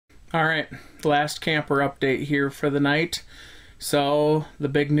All right, last camper update here for the night. So the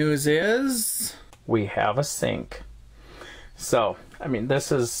big news is we have a sink. So I mean,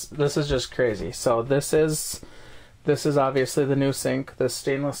 this is just crazy. So this is obviously the new sink, the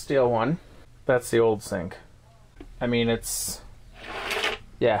stainless steel one. That's the old sink. I mean, it's,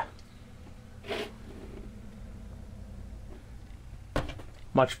 yeah,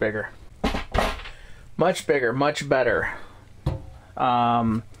 much bigger, much better.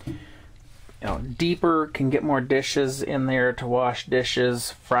 You know, deeper, can get more dishes in there to wash dishes.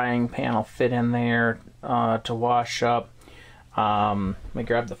 Frying pan will fit in there to wash up. Let me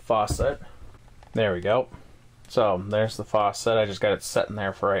grab the faucet. There we go. So there's the faucet. I just got it set in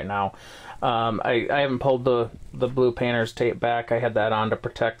there for right now. I haven't pulled the blue painter's tape back. I had that on to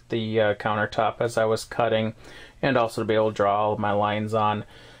protect the countertop as I was cutting, and also to be able to draw all of my lines on.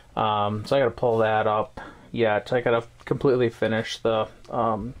 So I got to pull that up yet. I got to completely finish the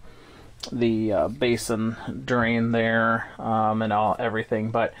basin drain there and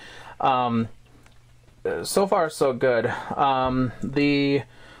everything. But so far so good. The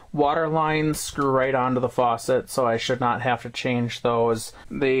water lines screw right onto the faucet, so I should not have to change those.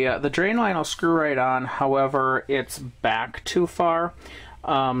 The drain line will screw right on, however it's back too far,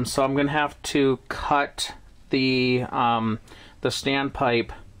 so I'm gonna have to cut the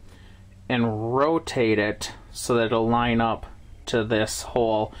standpipe and rotate it so that it'll line up to this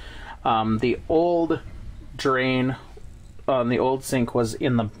hole. The old drain on the old sink was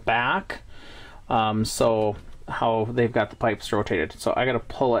in the back, so how they've got the pipes rotated, so I gotta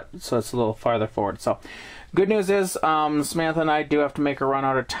pull it so it's a little farther forward. So good news is Samantha and I do have to make a run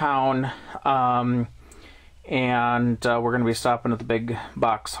out of town, and we're gonna be stopping at the big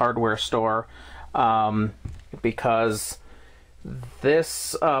box hardware store, because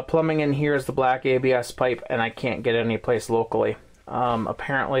this plumbing in here is the black ABS pipe and I can't get it any place locally.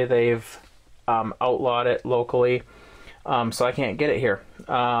 Apparently they've outlawed it locally, so I can't get it here.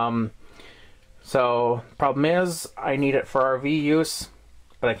 So problem is I need it for RV use,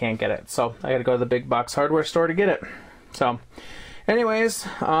 but I can't get it, so I gotta go to the big box hardware store to get it. So anyways,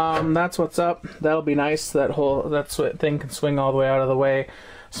 that's what's up. That'll be nice. That thing can swing all the way out of the way.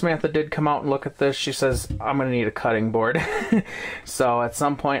 Samantha did come out and look at this. She says I'm gonna need a cutting board. So at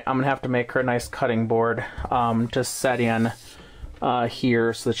some point I'm gonna have to make her a nice cutting board to set in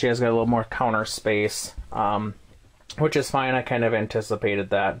here so that she has got a little more counter space, which is fine. I kind of anticipated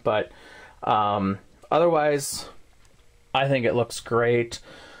that, but otherwise I think it looks great.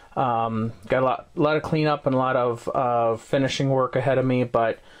 Got a lot of cleanup and a lot of finishing work ahead of me,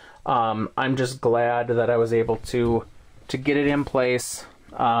 but I'm just glad that I was able to get it in place,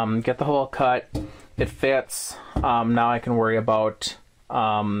 get the hole cut. It fits. Now I can worry about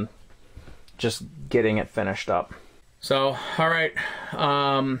just getting it finished up. So all right,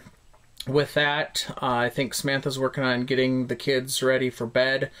 with that, I think Samantha's working on getting the kids ready for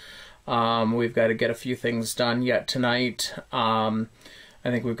bed. We've got to get a few things done yet tonight. I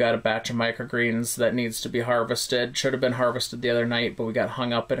think we've got a batch of microgreens that needs to be harvested. Should have been harvested the other night, but we got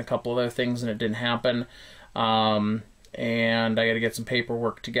hung up in a couple other things and it didn't happen. And I got to get some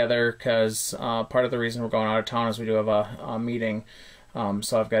paperwork together because part of the reason we're going out of town is we do have a meeting.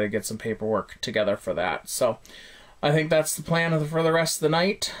 So I've got to get some paperwork together for that. So I think that's the plan for the rest of the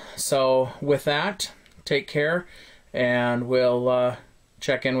night. So with that, take care, and we'll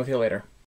check in with you later.